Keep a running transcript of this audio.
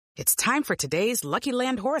It's time for today's Lucky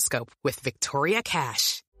Land horoscope with Victoria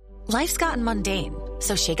Cash. Life's gotten mundane,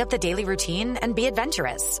 so shake up the daily routine and be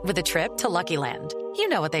adventurous with a trip to Lucky Land. You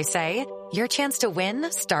know what they say, your chance to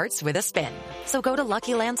win starts with a spin. So go to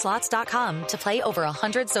LuckyLandSlots.com to play over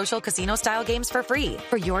 100 social casino-style games for free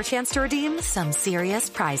for your chance to redeem some serious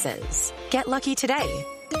prizes. Get lucky today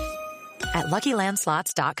at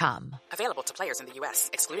LuckyLandSlots.com. Available to players in the U.S.,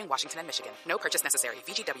 excluding Washington and Michigan. No purchase necessary.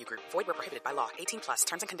 VGW Group. Void where prohibited by law. 18+.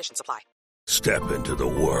 Terms and conditions apply. Step into the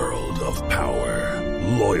world of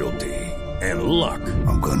power, loyalty, and luck.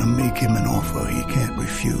 I'm gonna make him an offer he can't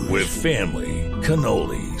refuse. With family,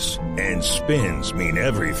 cannolis, and spins mean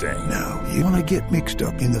everything. Now, you wanna get mixed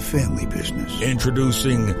up in the family business.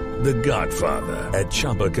 Introducing The Godfather at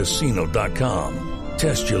ChumbaCasino.com.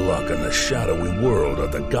 Test your luck in the shadowy world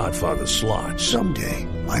of The Godfather slot. Someday,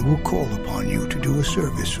 I will call upon you to do a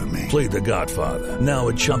service for me. Play The Godfather now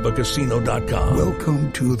at ChumbaCasino.com.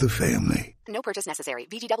 Welcome to the family. No purchase necessary.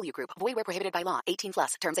 VGW Group. Void where prohibited by law.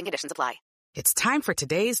 18+. Terms and conditions apply. It's time for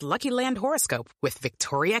today's Lucky Land horoscope with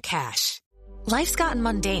Victoria Cash. Life's gotten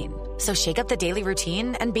mundane, so shake up the daily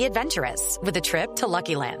routine and be adventurous with a trip to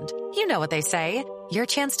Lucky Land. You know what they say, your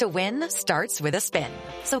chance to win starts with a spin.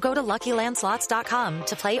 So go to LuckyLandSlots.com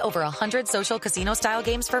to play over 100 social casino-style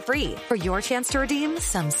games for free for your chance to redeem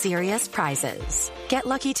some serious prizes. Get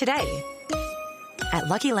lucky today at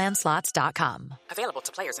LuckyLandSlots.com. Available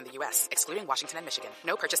to players in the U.S., excluding Washington and Michigan.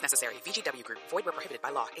 No purchase necessary. VGW Group. Void where prohibited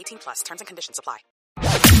by law. 18+. Terms and conditions apply.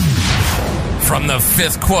 From the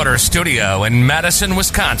Fifth Quarter Studio in Madison,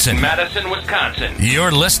 Wisconsin,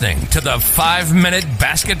 you're listening to the 5-Minute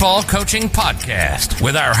Basketball Coaching Podcast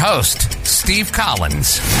with our host, Steve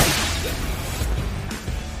Collins.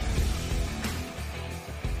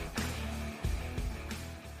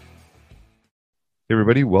 Hey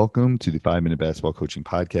everybody, welcome to the 5-Minute Basketball Coaching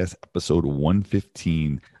Podcast, episode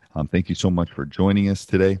 115. Thank you so much for joining us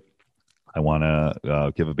today. I want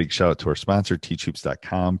to give a big shout out to our sponsor,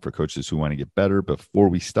 teachhoops.com, for coaches who want to get better. Before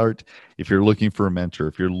we start, if you're looking for a mentor,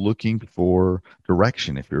 if you're looking for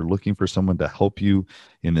direction, if you're looking for someone to help you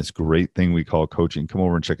in this great thing we call coaching, come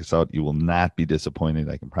over and check us out. You will not be disappointed.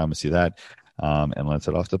 I can promise you that. And let's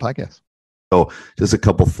head off to the podcast. So just a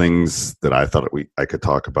couple things that I thought I could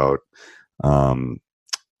talk about.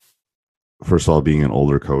 First of all, being an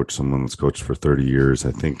older coach, someone that's coached for 30 years,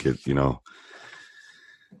 I think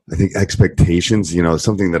expectations,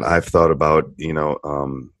 something that I've thought about, I've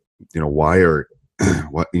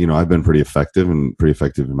been pretty effective in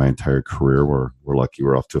my entire career. We're lucky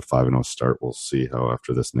we're off to a 5-0 start. We'll see how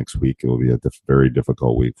after this next week, it will be a very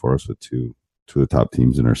difficult week for us with two of the top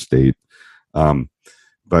teams in our state.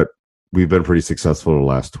 But we've been pretty successful the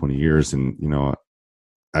last 20 years. And,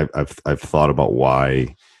 I've thought about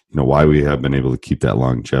why we have been able to keep that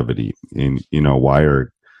longevity, and, why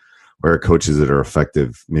are coaches that are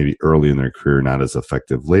effective maybe early in their career not as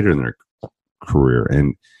effective later in their career.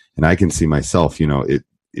 And I can see myself,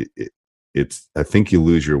 it's I think you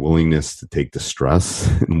lose your willingness to take the stress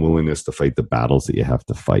and willingness to fight the battles that you have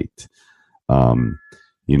to fight. Being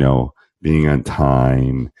on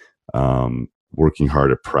time, working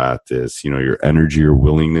hard at practice, your energy, your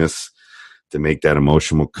willingness to make that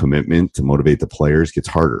emotional commitment to motivate the players gets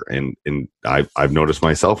harder. And I've noticed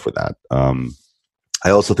myself with that. I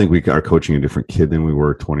also think we are coaching a different kid than we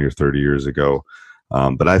were 20 or 30 years ago.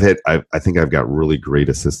 But I think I've got really great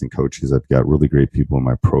assistant coaches. I've got really great people in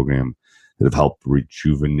my program that have helped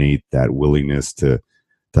rejuvenate that willingness to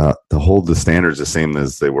hold the standards the same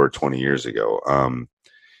as they were 20 years ago.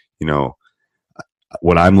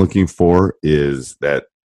 What I'm looking for is that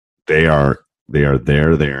they are there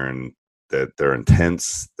and that they're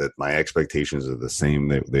intense, that my expectations are the same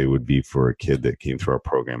that they would be for a kid that came through our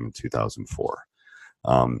program in 2004.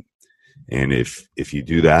 And if you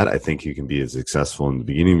do that, I think you can be as successful in the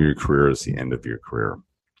beginning of your career as the end of your career.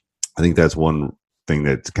 I think that's one thing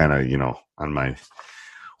that's kind of, on my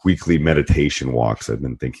weekly meditation walks I've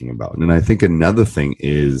been thinking about. And I think another thing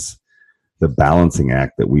is the balancing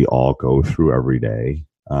act that we all go through every day,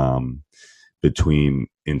 between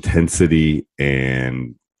intensity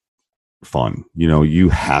and fun. You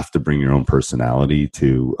have to bring your own personality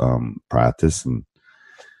to practice. And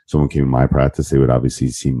someone came to my practice, they would obviously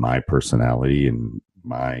see my personality and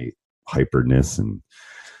my hyperness and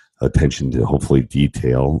attention to hopefully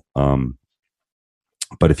detail.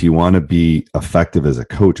 But if you want to be effective as a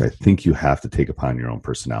coach, I think you have to take upon your own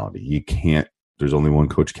personality. You can't, there's only one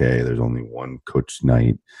Coach K, there's only one Coach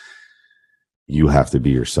Knight. You have to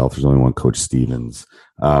be yourself. There's only one Coach Stevens.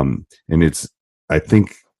 And I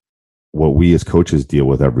think what we as coaches deal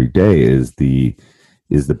with every day is the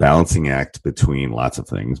is the balancing act between lots of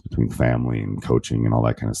things, between family and coaching and all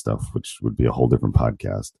that kind of stuff, which would be a whole different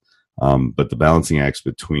podcast. But the balancing acts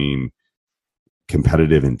between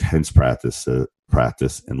competitive, intense practice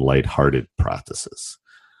and lighthearted practices.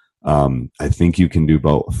 I think you can do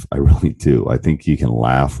both. I really do. I think you can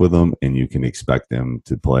laugh with them and you can expect them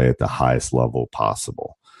to play at the highest level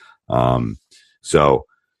possible. So,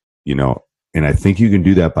 you know, and I think you can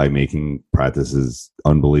do that by making practices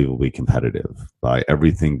unbelievably competitive, by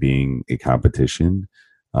everything being a competition.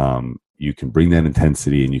 You can bring that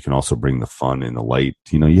intensity and you can also bring the fun and the light.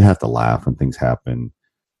 You know, you have to laugh when things happen.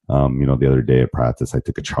 You know, the other day at practice, I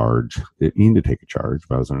took a charge. Didn't mean to take a charge,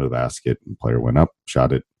 but I was under the basket and the player went up,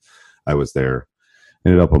 shot it. I was there,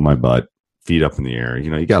 ended up on my butt, feet up in the air. You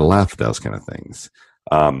know, you got to laugh at those kind of things.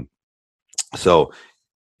 So,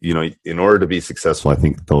 you know, in order to be successful, I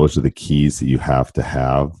think those are the keys that you have to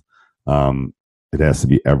have. It has to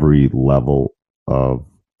be every level of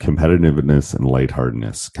competitiveness and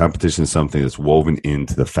lightheartedness. Competition is something that's woven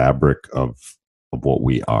into the fabric of what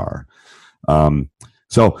we are.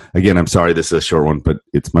 So again, I'm sorry this is a short one, but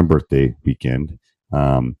it's my birthday weekend.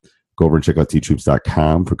 Go over and check out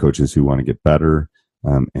teachhoops.com for coaches who want to get better.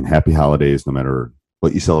 And happy holidays, no matter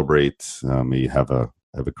what you celebrate. May you have a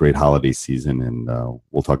great holiday season, and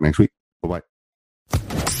we'll talk next week. Bye-bye.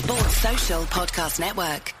 Sports Social Podcast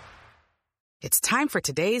Network. It's time for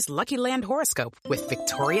today's Lucky Land horoscope with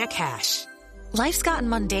Victoria Cash. Life's gotten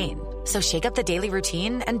mundane, so shake up the daily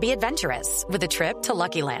routine and be adventurous with a trip to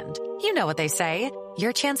Lucky Land. You know what they say.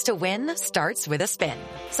 Your chance to win starts with a spin.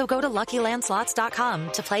 So go to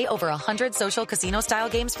LuckyLandSlots.com to play over 100 social casino-style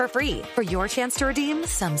games for free for your chance to redeem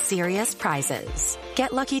some serious prizes.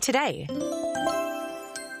 Get lucky today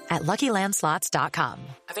at LuckyLandSlots.com.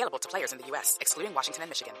 Available to players in the U.S., excluding Washington and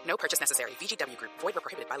Michigan. No purchase necessary. VGW Group. Void where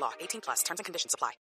prohibited by law. 18+. Terms and conditions apply.